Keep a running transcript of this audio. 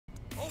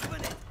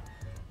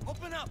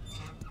up!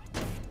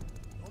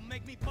 Don't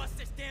make me bust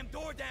this damn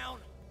door down!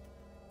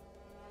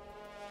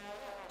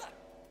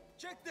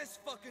 Check this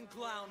fucking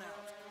clown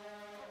out!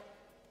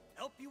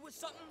 Help you with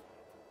something?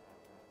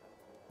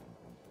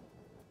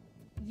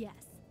 Yes.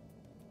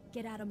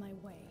 Get out of my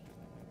way.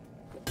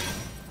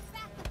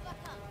 Back the fuck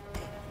up!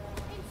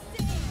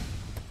 Insane!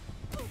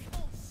 Oh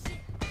shit!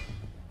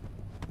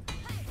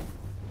 Hey!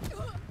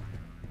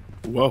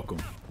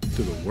 Welcome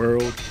to the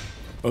world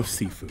of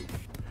Sifu.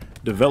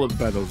 Developed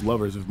by those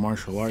lovers of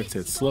martial arts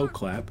at Slow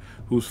Clap,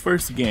 whose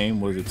first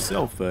game was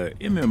itself a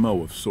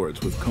MMO of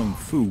sorts with Kung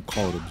Fu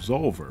called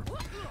Absolver.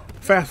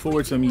 Fast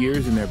forward some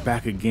years and they're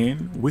back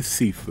again with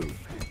Sifu,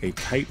 a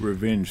tight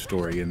revenge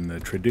story in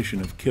the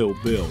tradition of Kill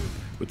Bill,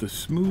 with a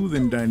smooth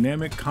and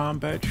dynamic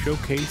combat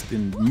showcased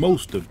in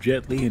most of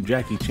Jet Li and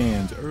Jackie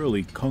Chan's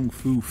early Kung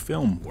Fu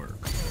film work.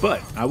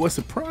 But I was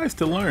surprised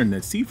to learn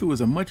that Sifu is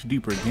a much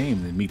deeper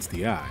game than meets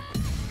the eye.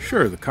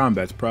 Sure, the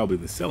combat's probably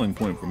the selling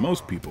point for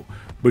most people,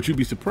 but you'd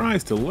be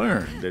surprised to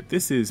learn that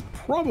this is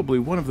probably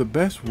one of the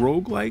best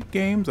roguelike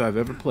games I've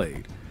ever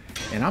played,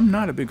 and I'm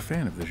not a big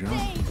fan of the genre.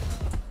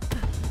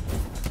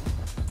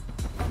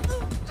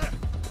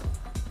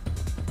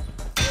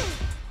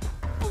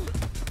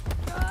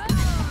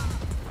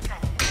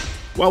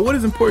 While what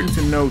is important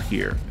to note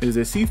here is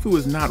that Sifu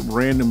is not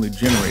randomly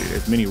generated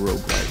as many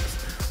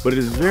roguelikes, but it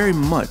is very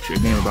much a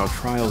game about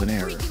trial and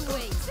error,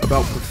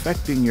 about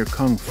perfecting your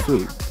Kung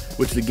Fu,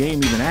 which the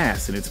game even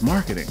asks in its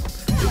marketing.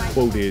 The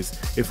quote is,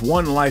 "If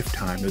one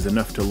lifetime is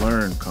enough to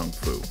learn Kung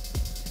Fu."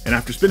 And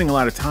after spending a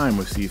lot of time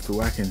with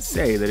Sifu, I can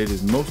say that it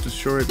is most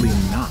assuredly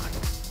not.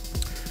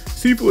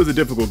 Sifu is a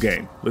difficult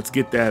game. Let's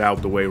get that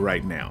out the way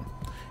right now.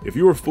 If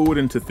you were fooled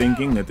into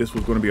thinking that this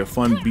was going to be a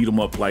fun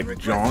beat-em-up like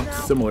jaunt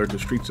similar to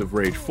Streets of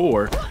Rage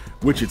 4,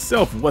 which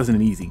itself wasn't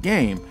an easy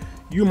game,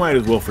 you might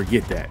as well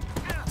forget that.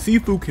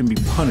 Sifu can be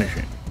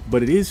punishing,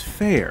 but it is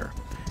fair.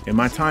 In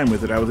my time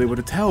with it, I was able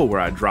to tell where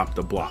I dropped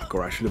a block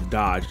or I should have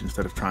dodged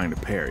instead of trying to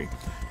parry.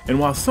 And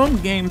while some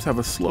games have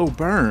a slow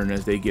burn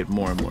as they get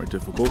more and more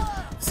difficult,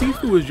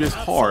 Sifu is just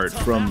hard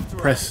from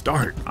press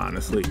start,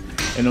 honestly.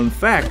 And in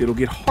fact, it'll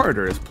get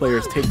harder as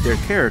players take their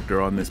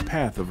character on this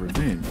path of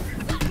revenge.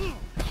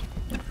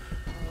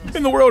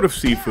 In the world of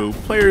Sifu,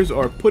 players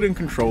are put in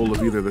control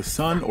of either the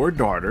son or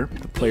daughter,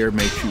 the player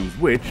may choose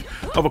which,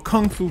 of a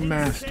Kung Fu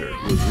master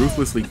who is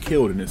ruthlessly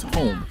killed in his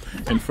home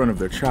in front of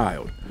their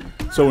child.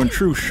 So in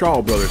true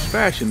Shaw Brothers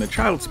fashion, the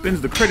child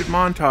spends the credit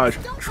montage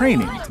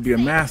training to be a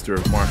master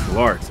of martial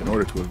arts in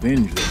order to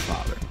avenge their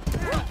father.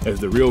 As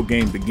the real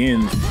game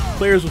begins,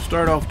 players will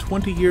start off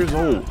 20 years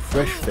old,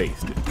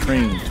 fresh-faced, and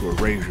trained to a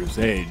razor's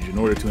edge in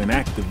order to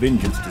enact the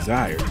vengeance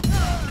desired.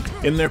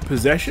 In their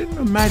possession,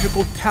 a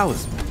magical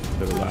talisman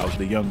that allows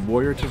the young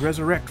warrior to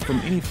resurrect from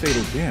any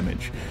fatal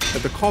damage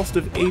at the cost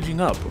of aging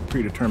up a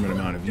predetermined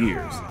amount of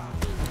years.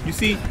 You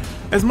see,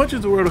 as much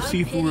as the world of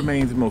Sifu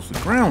remains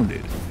mostly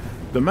grounded,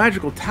 the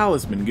magical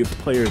talisman gives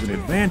players an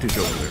advantage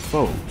over their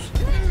foes.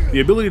 The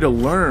ability to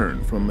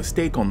learn from a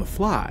mistake on the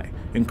fly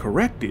and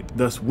correct it,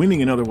 thus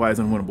winning an otherwise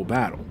unwinnable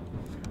battle.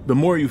 The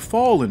more you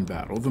fall in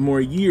battle, the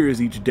more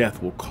years each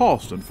death will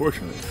cost,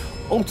 unfortunately,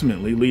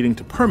 ultimately leading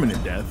to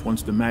permanent death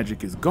once the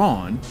magic is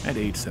gone at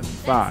age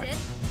 75.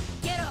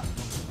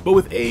 But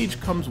with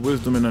age comes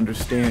wisdom and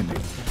understanding,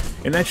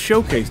 and that's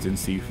showcased in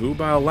Sifu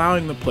by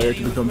allowing the player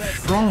to become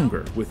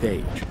stronger with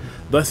age,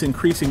 thus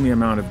increasing the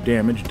amount of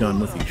damage done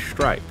with each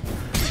strike.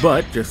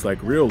 But, just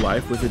like real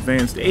life, with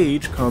advanced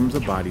age comes a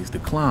body's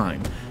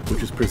decline,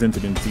 which is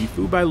presented in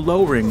Sifu by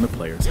lowering the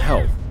player's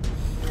health.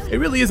 It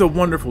really is a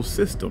wonderful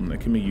system that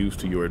can be used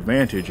to your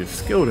advantage if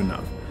skilled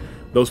enough.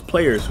 Those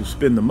players who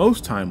spend the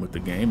most time with the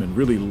game and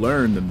really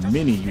learn the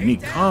many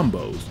unique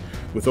combos,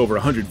 with over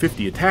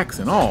 150 attacks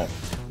in all,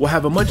 will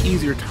have a much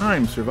easier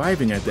time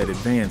surviving at that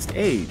advanced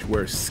age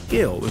where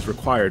skill is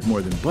required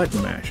more than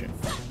button mashing.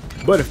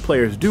 But if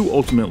players do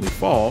ultimately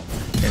fall,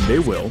 and they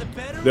will,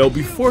 they'll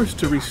be forced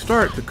to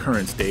restart the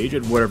current stage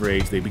at whatever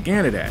age they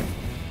began it at.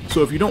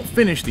 So if you don't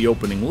finish the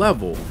opening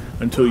level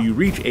until you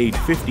reach age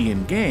 50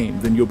 in game,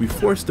 then you'll be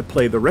forced to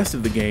play the rest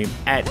of the game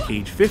at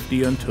age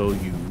 50 until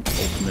you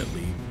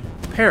ultimately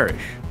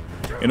perish.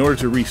 In order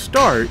to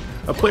restart,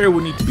 a player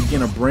will need to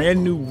begin a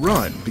brand new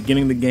run,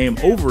 beginning the game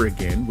over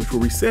again, which will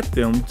reset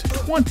them to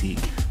 20,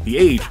 the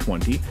age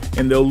 20,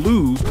 and they'll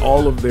lose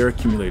all of their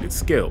accumulated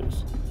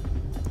skills.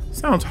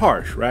 Sounds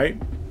harsh, right?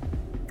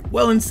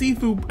 Well, in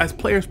Sifu, as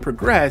players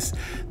progress,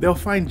 they'll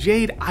find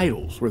jade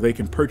idols where they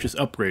can purchase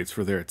upgrades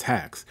for their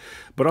attacks,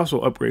 but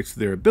also upgrades to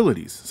their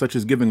abilities, such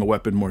as giving a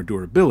weapon more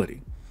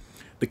durability.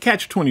 The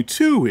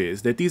catch-22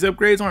 is that these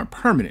upgrades aren't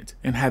permanent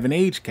and have an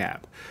age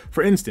cap.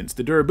 For instance,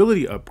 the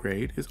durability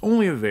upgrade is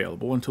only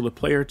available until the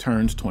player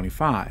turns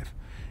 25.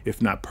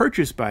 If not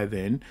purchased by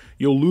then,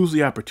 you'll lose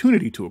the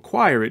opportunity to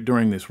acquire it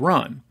during this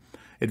run.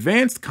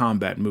 Advanced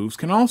combat moves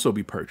can also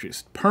be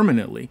purchased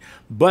permanently,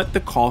 but the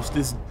cost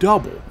is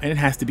double and it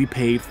has to be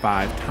paid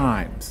 5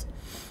 times.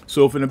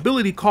 So if an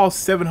ability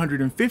costs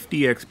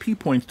 750 XP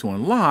points to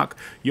unlock,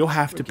 you'll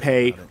have to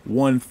pay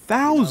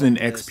 1000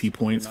 XP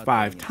points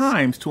 5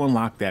 times to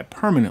unlock that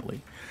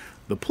permanently.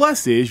 The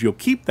plus is you'll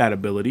keep that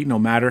ability no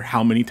matter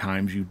how many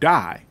times you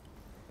die.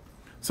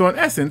 So in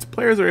essence,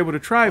 players are able to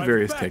try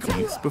various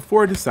techniques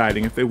before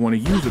deciding if they want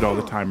to use it all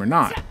the time or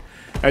not.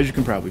 As you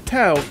can probably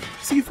tell,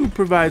 Sifu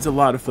provides a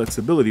lot of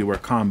flexibility where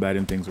combat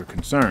and things are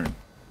concerned.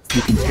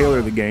 You can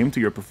tailor the game to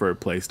your preferred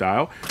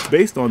playstyle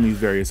based on these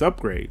various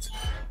upgrades.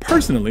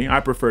 Personally, I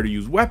prefer to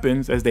use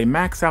weapons as they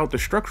max out the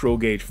structural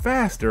gauge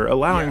faster,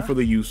 allowing for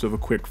the use of a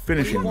quick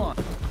finishing move.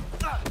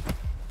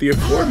 The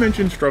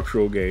aforementioned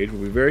structural gauge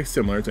will be very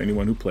similar to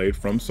anyone who played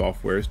From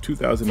Software's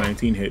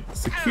 2019 hit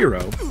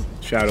Sekiro,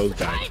 Shadows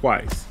Die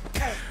Twice.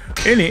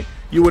 In it,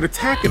 you would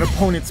attack an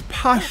opponent's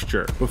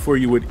posture before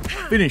you would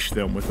finish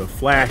them with a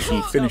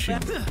flashy finishing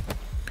move.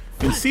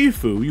 In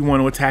Sifu, you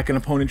want to attack an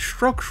opponent's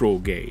structural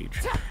gauge,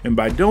 and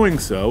by doing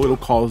so, it'll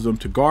cause them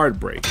to guard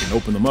break and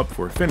open them up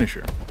for a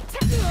finisher.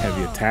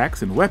 Heavy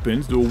attacks and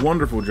weapons do a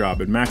wonderful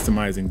job at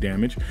maximizing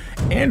damage,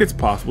 and it's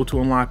possible to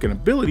unlock an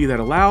ability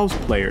that allows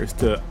players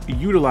to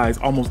utilize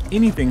almost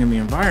anything in the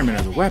environment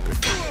as a weapon.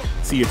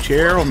 See a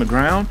chair on the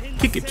ground?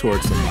 Kick it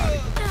towards somebody.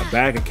 A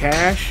bag of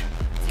cash?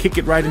 Kick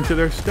it right into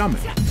their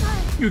stomach.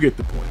 You get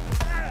the point.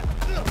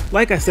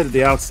 Like I said at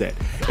the outset,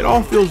 it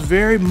all feels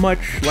very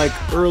much like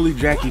early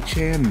Jackie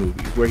Chan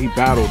movies where he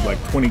battled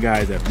like 20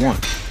 guys at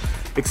once.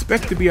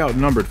 Expect to be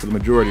outnumbered for the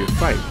majority of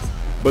fights,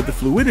 but the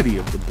fluidity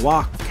of the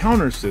block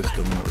counter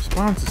system and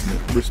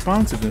the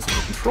responsiveness of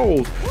the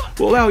controls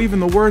will allow even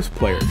the worst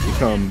players to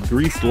become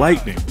greased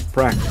lightning with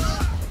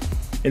practice.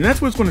 And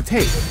that's what it's going to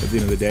take at the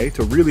end of the day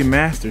to really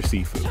master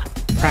Sifu.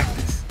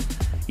 Practice.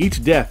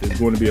 Each death is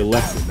going to be a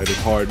lesson that is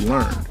hard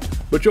learned,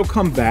 but you'll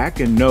come back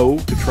and know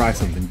to try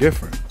something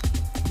different.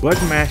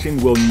 Button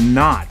mashing will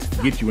not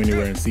get you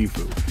anywhere in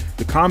Sifu.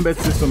 The combat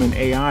system and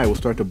AI will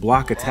start to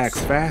block attacks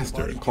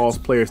faster and cause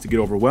players to get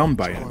overwhelmed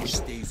by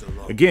enemies.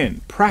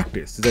 Again,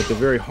 practice is at the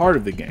very heart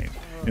of the game,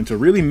 and to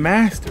really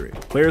master it,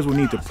 players will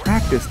need to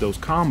practice those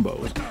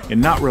combos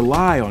and not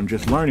rely on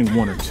just learning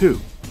one or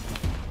two.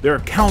 There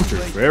are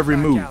counters for every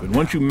move, and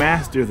once you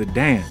master the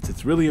dance,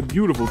 it's really a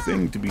beautiful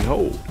thing to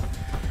behold.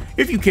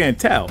 If you can't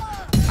tell,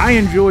 I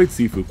enjoyed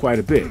Sifu quite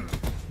a bit.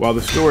 While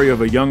the story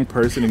of a young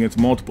person against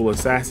multiple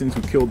assassins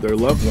who killed their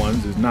loved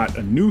ones is not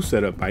a new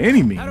setup by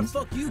any means,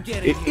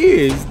 it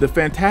is the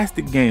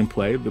fantastic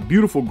gameplay, the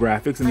beautiful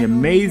graphics, and the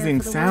amazing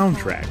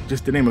soundtrack,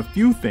 just to name a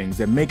few things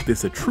that make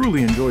this a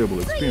truly enjoyable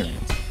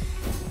experience.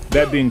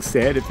 That being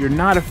said, if you're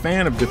not a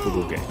fan of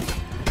difficult games,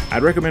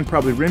 I'd recommend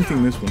probably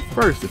renting this one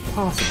first if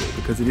possible,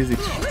 because it is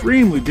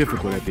extremely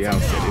difficult at the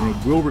outset and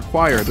it will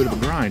require a bit of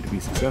a grind to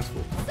be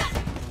successful.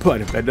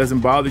 But if that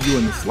doesn't bother you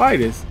in the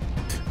slightest,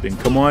 then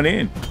come on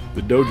in.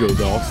 The dojo's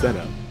all set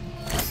up.